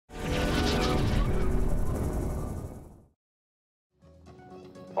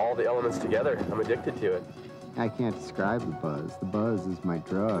all the elements together. I'm addicted to it. I can't describe the buzz. The buzz is my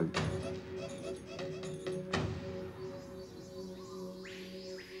drug.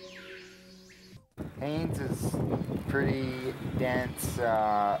 Haynes is pretty dense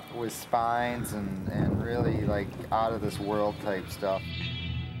with spines and really like out of this world type stuff.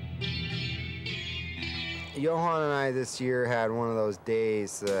 Johan and I this year had one of those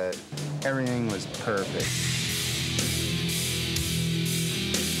days that everything was perfect.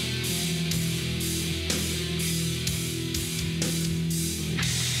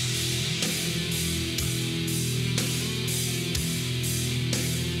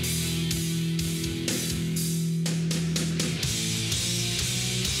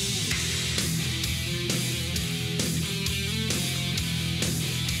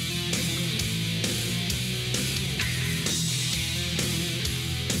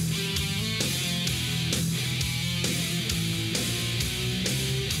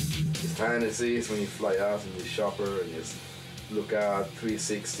 Fantasy is when you fly out in the chopper and just look out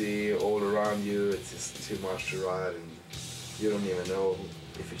 360 all around you. It's just too much to ride, and you don't even know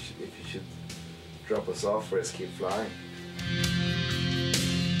if you should drop us off or just keep flying.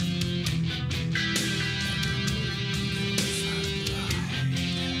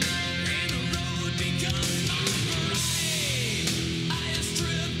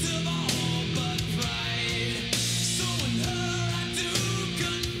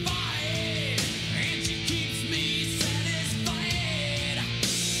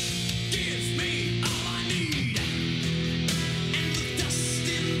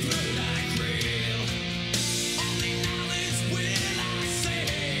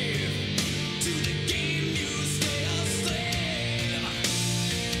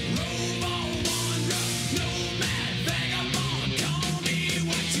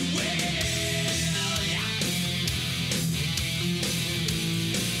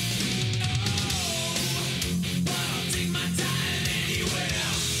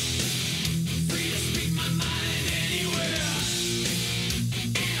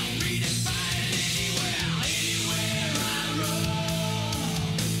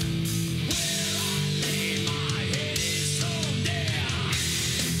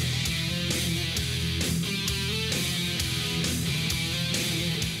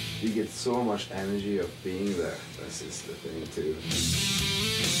 You get so much energy of being there. That's just the thing too.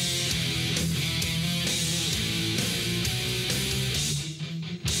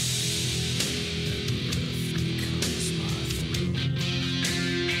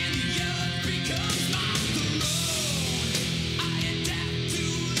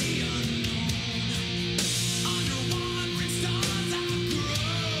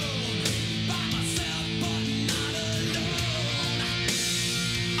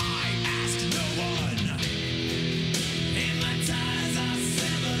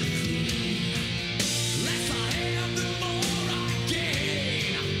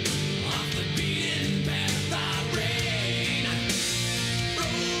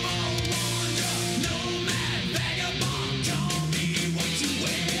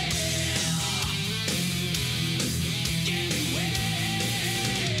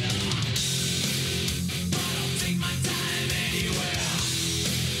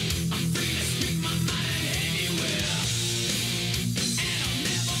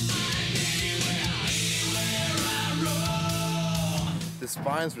 The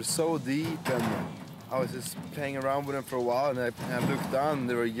spines were so deep, and I was just playing around with them for a while, and I looked down,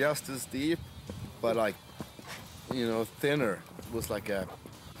 they were just as deep, but like, you know, thinner. It was like a,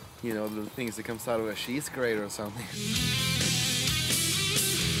 you know, the things that comes out of a cheese grater or something.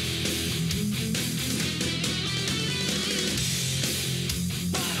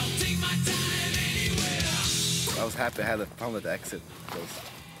 I was happy I had found that exit, because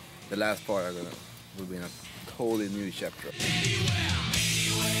the last part will be in a totally new chapter.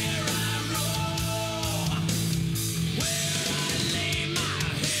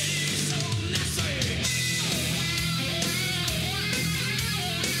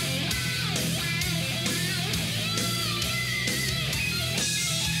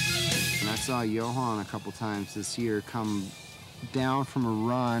 I saw Johan a couple times this year come down from a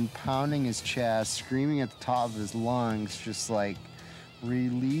run, pounding his chest, screaming at the top of his lungs, just like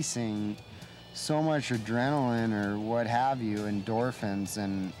releasing so much adrenaline or what have you, endorphins,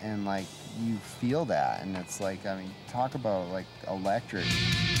 and like you feel that, and it's like, I mean, talk about like electric.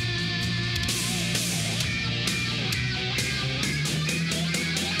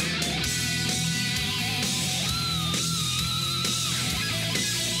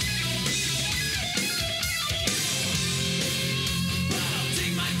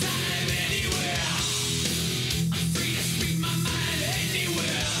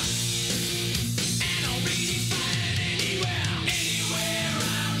 Anywhere.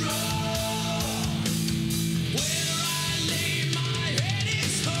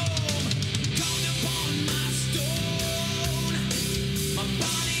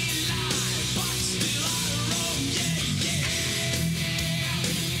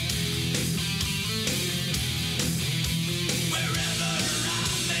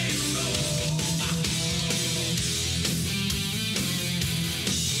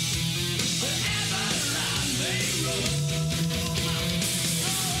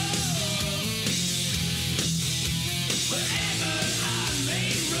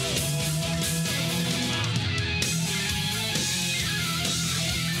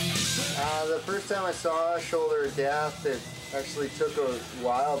 the first time I saw Shoulder of Death, it actually took a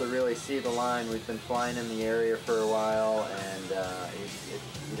while to really see the line. We've been flying in the area for a while, and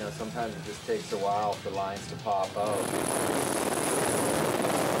you know, sometimes it just takes a while for lines to pop out.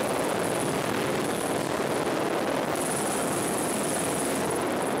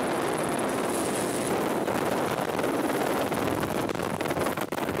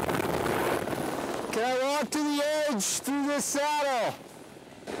 Can I walk to the edge through this saddle?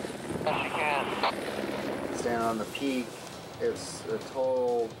 Yes, you can. Standing on the peak, it's a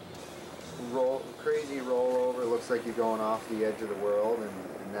total crazy rollover. Looks like you're going off the edge of the world,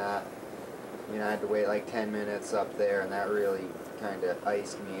 and that, you know, I had to wait like 10 minutes up there, and that really kind of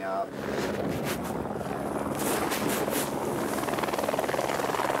iced me up.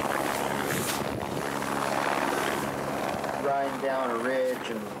 Riding down a ridge,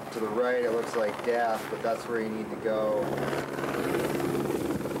 and to the right it looks like death, but that's where you need to go.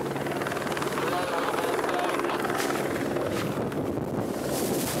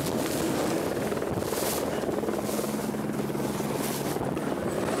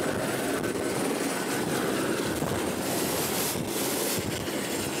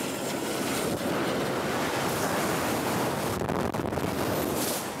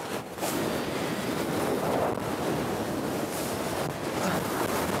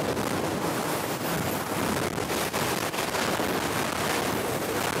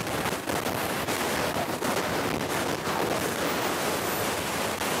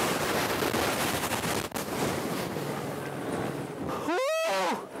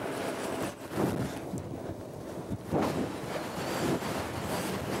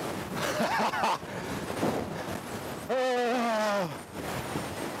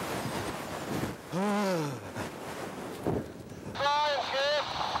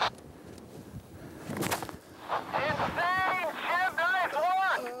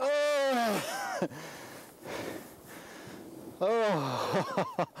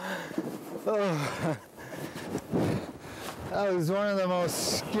 That was one of the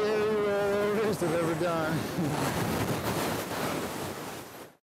most scary rollovers I've ever done.